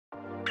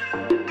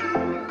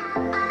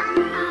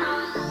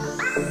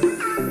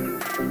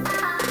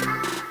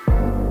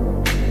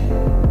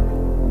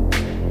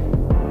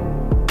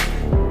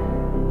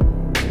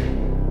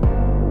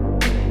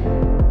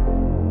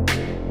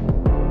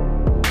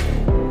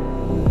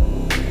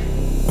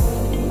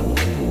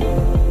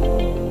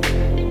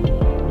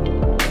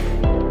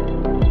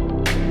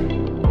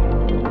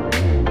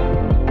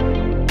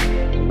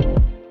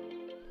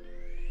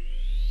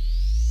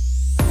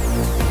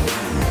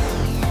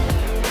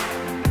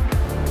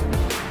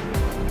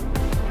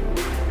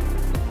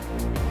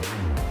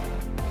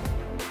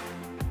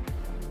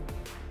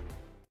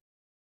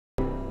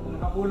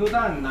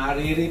kapulutan,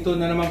 naririto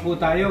na naman po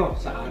tayo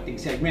sa ating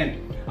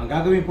segment. Ang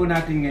gagawin po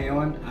natin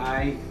ngayon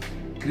ay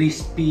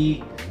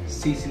crispy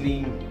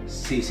sizzling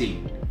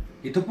sisig.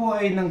 Ito po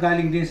ay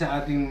nanggaling din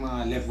sa ating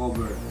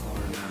leftover or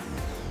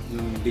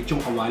yung lechong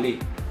kawali.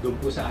 Doon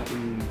po sa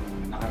ating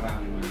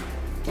nakaraang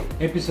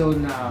episode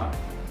na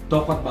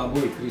tokot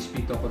baboy,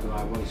 crispy tokot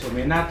baboy. So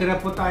may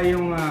natira po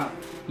tayong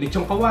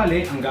lechong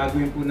kawali. Ang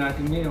gagawin po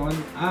natin ngayon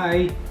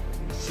ay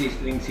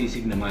sizzling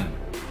sisig naman.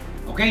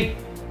 Okay?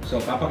 So,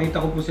 papakita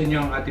ko po sa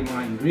inyo ang ating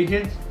mga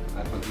ingredients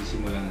at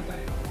magsisimula na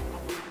tayo.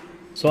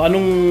 So,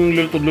 anong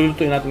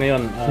lulutuin natin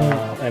ngayon,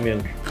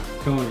 Emil?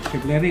 So,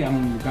 Chef Larry,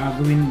 ang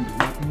gagawin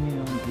natin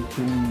ngayon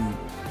itong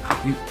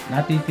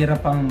natitira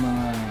pang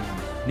mga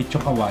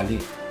lechong kawali.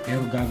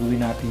 Pero gagawin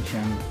natin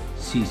siyang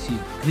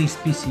sisig.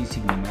 Crispy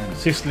sisig naman.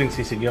 Sizzling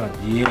sisig yun?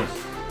 Yes.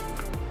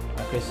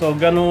 Okay, so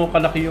gano'ng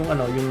kalaki yung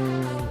yung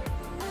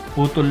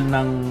putol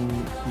ng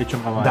lechong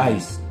kawali?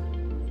 Dice.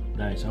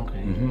 Dice,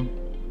 okay.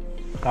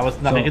 Tapos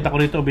nakikita ko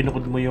rito,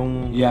 binukod mo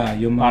yung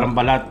yung parang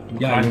balat,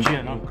 crunchy,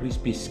 yung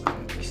crispy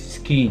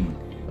skin.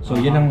 So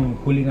yan ang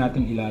huli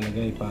nating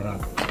ilalagay para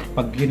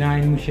pag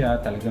ginain mo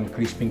siya talagang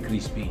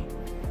crispy.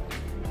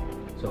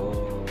 So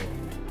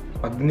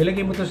pag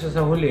nilagay mo to sa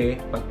huli,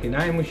 pag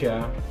kinain mo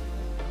siya,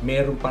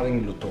 meron pa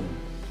ring lutong.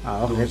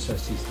 Okay. Sa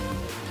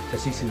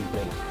sizzling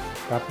plate.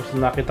 Tapos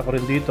nakita ko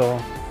rin dito,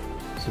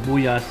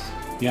 sibuyas.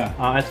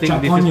 I think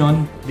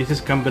this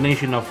is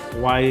combination of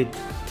white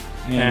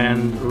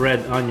and red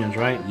onions,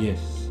 right?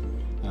 Yes.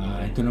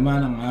 Ito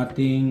naman ang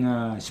ating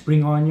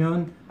spring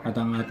onion at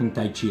ang ating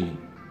Thai chili.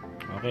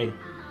 Okay.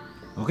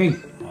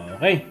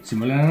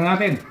 Simulan na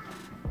natin.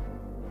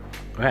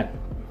 Go ahead.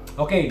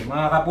 Okay,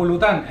 mga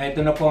kapulutan, ito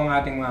na po ang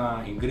ating mga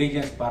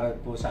ingredients para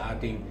po sa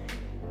ating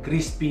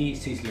crispy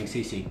sizzling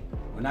sisig.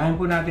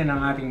 Unahin po natin ang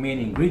ating main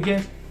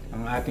ingredients,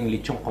 ang ating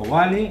lechong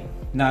kawali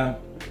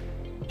na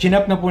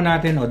chinap na po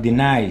natin o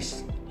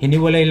dinice.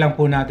 Hiniwalay lang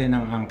po natin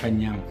ang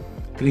kanyang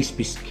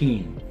crispy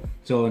skin.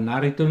 So,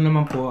 narito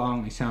naman po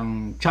ang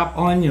isang chopped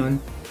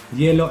onion,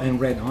 yellow and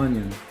red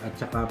onion, at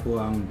saka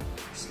po ang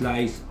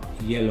sliced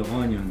yellow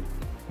onion.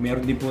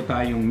 Meron din po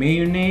tayong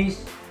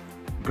mayonnaise,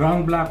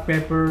 ground black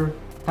pepper,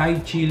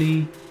 Thai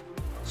chili,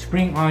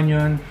 spring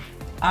onion,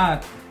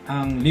 at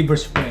ang liver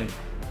spread.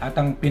 At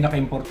ang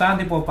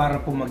pinaka-importante po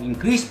para po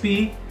maging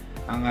crispy,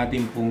 ang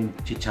ating pong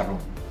chicharon.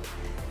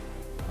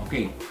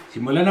 Okay,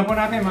 simulan na po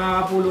natin mga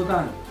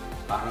kapulutan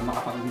para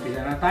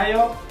makapag-umpisa na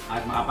tayo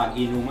at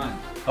makapag-inuman.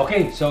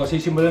 Okay, so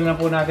sisimulan na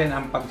po natin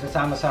ang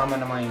pagsasama-sama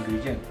ng mga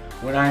ingredients.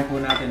 Unahin po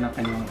natin ang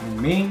kanyang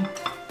main,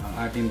 ang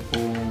ating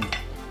pong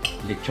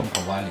lechong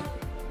kawali.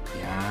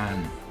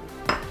 Yan.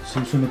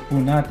 Susunod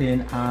po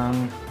natin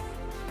ang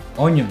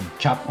onion,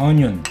 chopped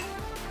onion.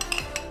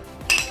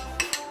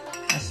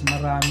 Mas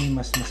marami,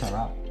 mas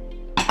masarap.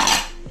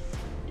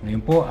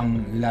 Ngayon po,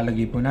 ang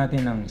ilalagay po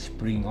natin ang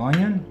spring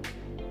onion.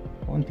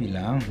 Konti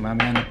lang.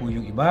 Mamaya na po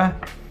yung iba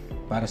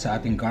para sa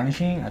ating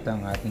garnishing at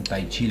ang ating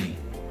Thai chili.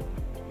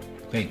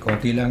 Okay,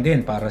 konti lang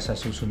din para sa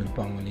susunod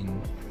pang muling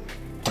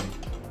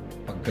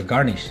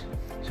pagka-garnish.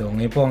 So,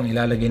 ngayon po ang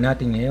ilalagay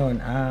natin ngayon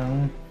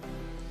ang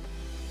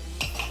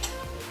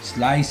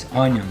sliced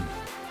onion.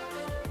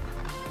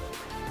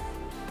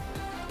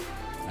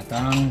 At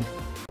ang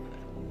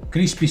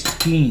crispy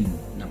skin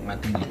ng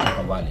ating lechong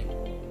kawali.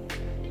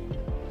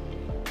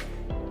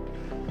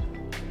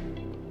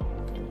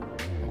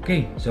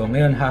 Okay, so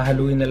ngayon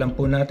hahaluin na lang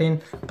po natin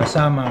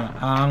kasama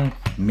ang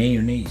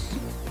mayonnaise.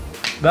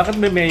 Bakit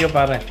may mayo,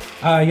 pare?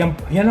 Yan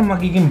ang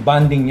magiging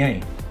bonding niya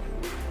eh.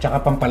 Tsaka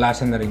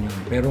pampalasa na rin yun.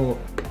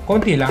 Pero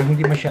konti lang,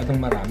 hindi masyadong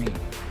marami.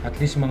 At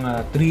least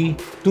mga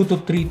 2 to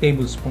 3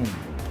 tablespoon.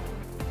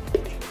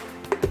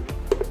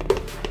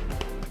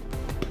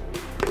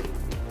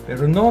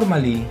 Pero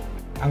normally,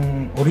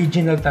 ang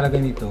original talaga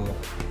nito,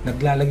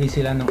 naglalagay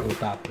sila ng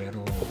utak.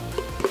 Pero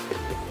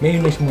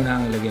mayonnaise muna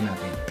ang ilagay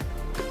natin.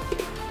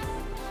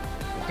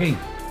 Okay.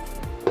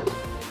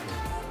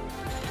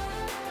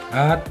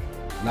 At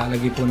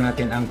lalagay po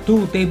natin ang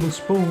 2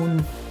 tablespoon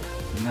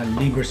na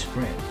liver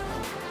spread.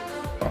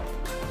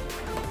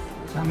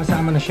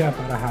 Sama-sama na siya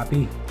para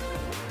happy.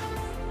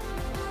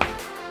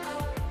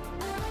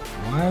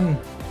 1,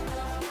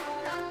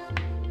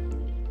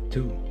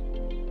 2.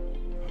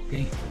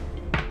 Okay.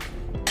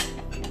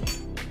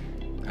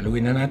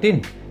 Haluin na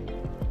natin.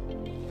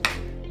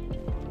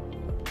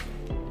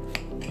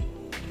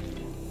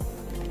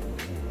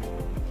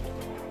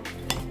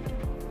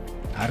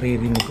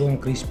 Aririnig ko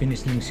ang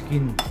crispiness ng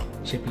skin,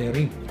 Chef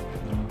Larry.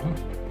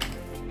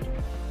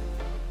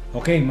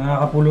 Okay,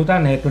 mga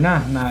kapulutan, ito na.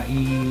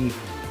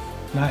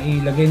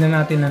 Nailagay na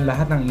natin ang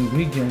lahat ng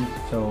ingredients.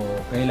 So,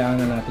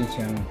 kailangan na natin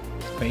siyang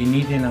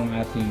painitin ang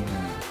ating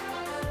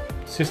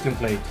sizzling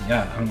plate.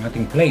 Ang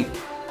ating plate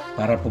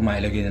para po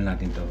mailagay na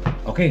natin to.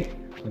 Okay,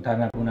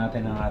 punta na po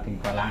natin ang ating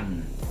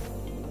palan.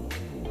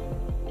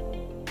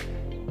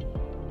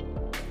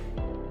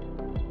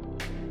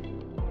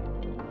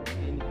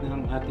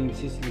 Ng ating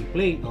sizzling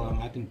plate o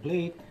ang ating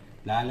plate,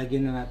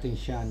 lalagyan na natin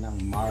siya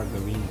ng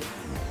margarine.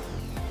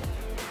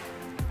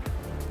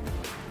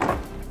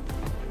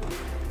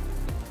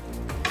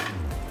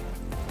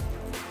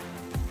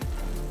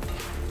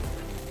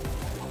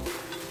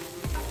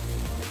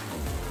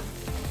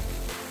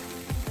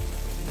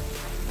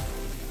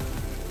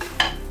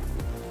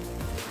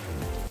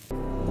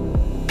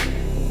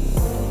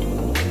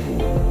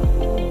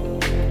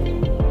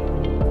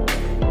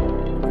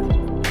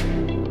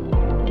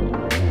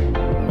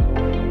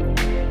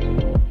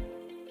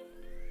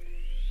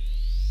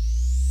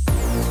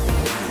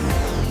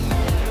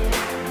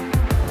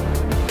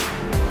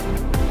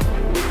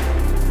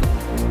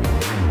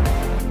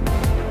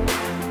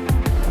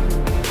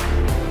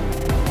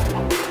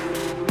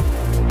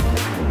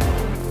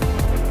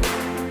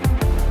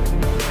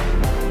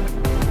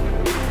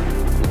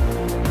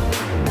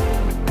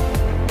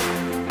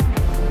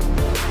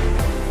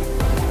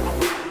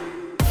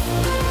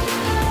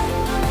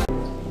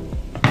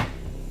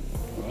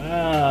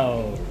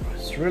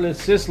 really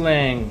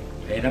sizzling.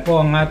 Ayan na po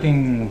ang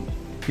ating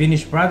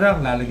finished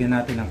product. Lalagyan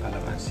natin ng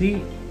calamansi,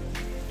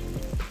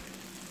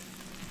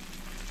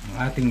 ang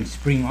ating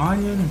spring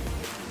onion,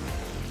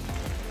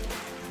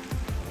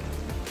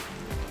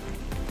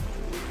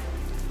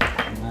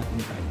 ang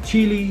ating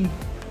chili,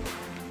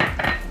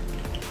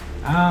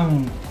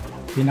 ang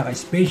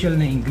pinaka-special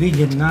na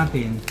ingredient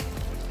natin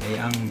ay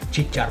ang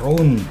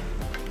chicharon.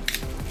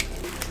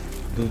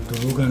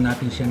 Dudurugan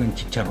natin siya ng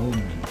chicharon.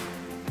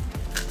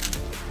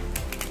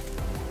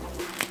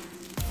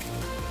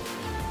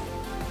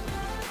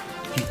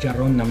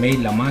 Chicharon na may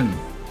laman.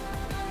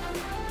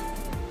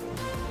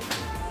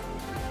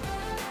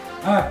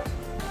 At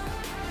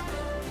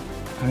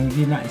ang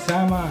hindi na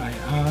isama ay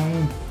ang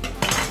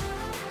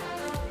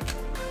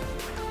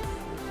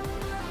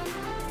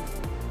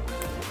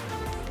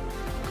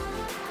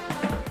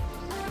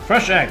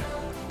fresh egg.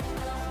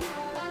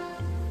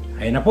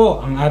 Ayun na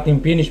po ang ating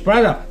finished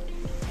product.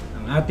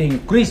 Ang ating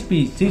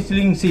crispy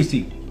sizzling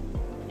sisig.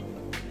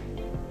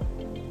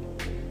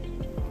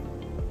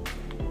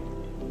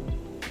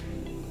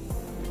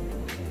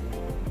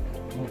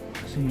 Oh,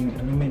 kasi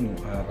ano may nung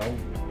araw.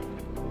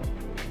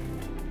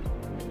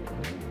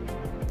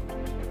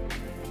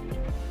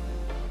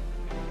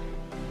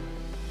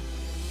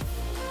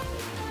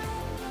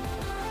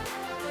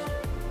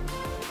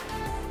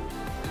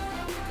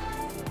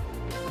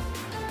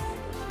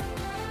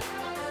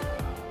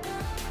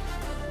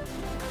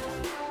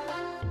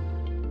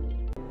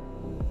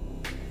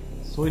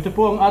 So ito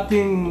po ang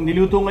ating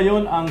niluto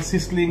ngayon, ang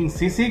sizzling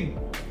sisig.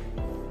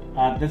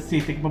 At let's see,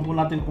 tikman po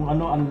natin kung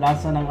ano ang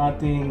lasa ng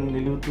ating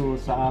niluto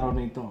sa araw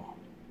na ito.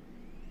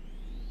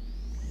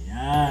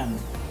 Ayan.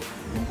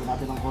 Lagyan po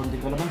natin ng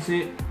konting calamansi.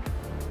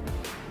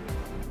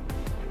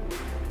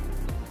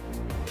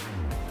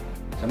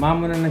 Samahan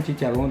mo na ng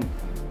chicharon.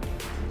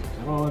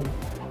 Chicharon.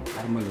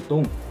 Para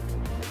malutong.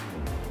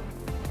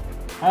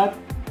 At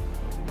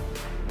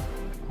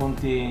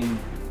konting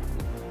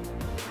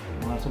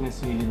mga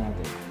sumisili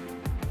natin.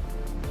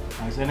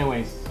 So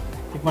anyways,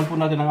 tikman po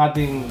natin ang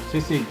ating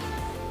sisig.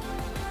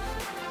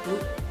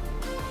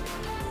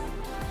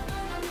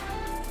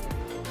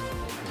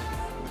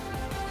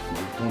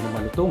 Malutong na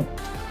malutong.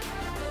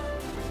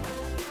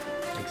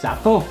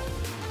 Eksakto.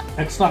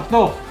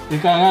 Eksakto!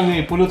 Ika nga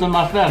ni Pulutan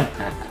Master.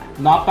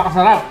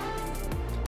 Napakasarap!